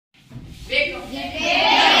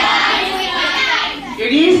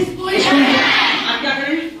It is school time. आप क्या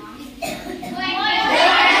करें?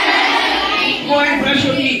 Go and brush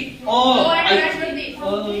your teeth.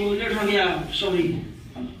 Late हो गया, sorry.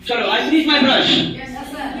 चलो, I finish my brush.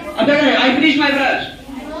 अब क्या करें? I finish my brush.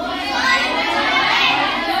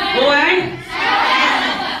 Go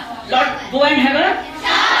and have a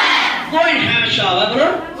shower. Go and have a shower, bro.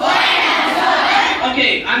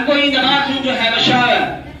 Okay, I'm going in the bathroom to have a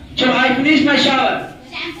shower. So I finish my shower.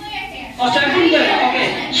 Oh, shampoo kare.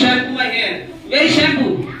 Okay, shampoo my hair. Where is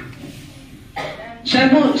shampoo?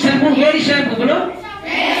 Shampoo. Where is shampoo, bro?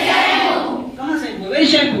 कहाँ shampoo? Where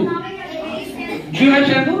is shampoo? Do you have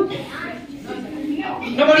shampoo?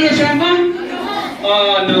 Nobody has shampoo?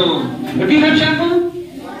 Oh no. But do you have shampoo?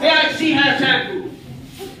 Yeah, she has shampoo.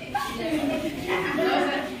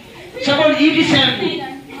 Someone it is shampoo.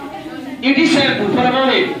 It is shampoo for a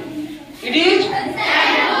moment. It is?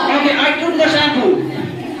 Okay, I took the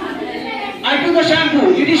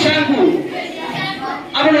shampoo. It is shampoo.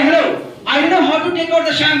 अब hello. I don't know how to take out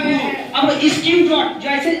the shampoo. अब skin dot जो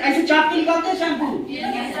ऐसे चाप के निकालते हैं shampoo,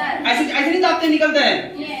 ऐसे नहीं दाबते निकलते हैं।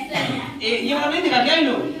 ये वाला नहीं दिखा क्या इन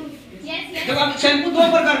लोग? जब आप शैम्पू दो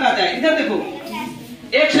प्रकार का आता है, इधर देखो,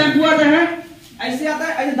 एक शैम्पू आता है ऐसे आता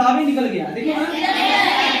है, ऐसे दाबे निकल गया, देखिए ना,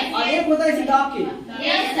 और एक होता है ऐसे दाब के,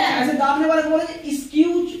 ऐसे दाबने वाले को बोले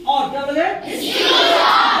स्क्यूज आउट, क्या बोले?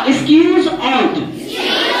 स्क्यूज आउट।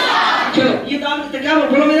 चलो ये दाब तो क्या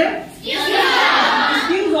बोलो मेरे?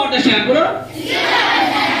 स्क्यूज आउट है शैम्पू,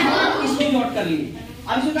 स्क्यूज आउट कर लिए।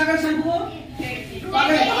 अब इसको क्या कर शैम्पू को?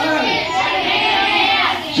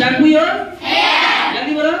 शैम्पू योर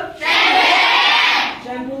जल्दी बोलो।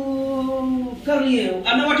 शैम्पू कर लिए।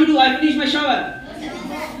 अब ना what to do? I finish my shower.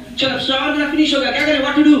 चलो शावर मेरा फिनिश हो गया, क्या करें?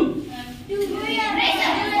 What to do?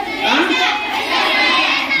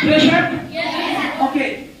 Fresh up. Okay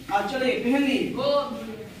अब चले पहन ली।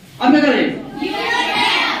 अब क्या करें?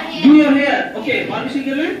 Do your hair. ओके बाल भी सीख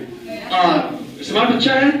लें। स्मार्ट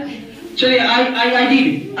अच्छा है। चलिए आई डिड।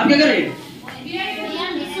 अब क्या करें?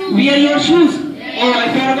 Wear your shoes. Oh, I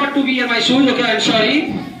forgot to wear my shoes. Okay, I'm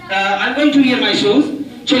sorry. I'm going to wear my shoes.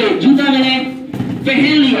 चलिए जूता मैंने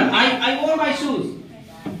पहन लिया। I wore my shoes.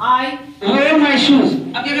 I wore my shoes.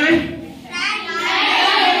 अब क्या करें?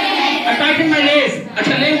 I tighten my lace.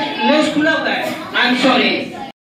 अच्छा less खुला होता है। I'm sorry.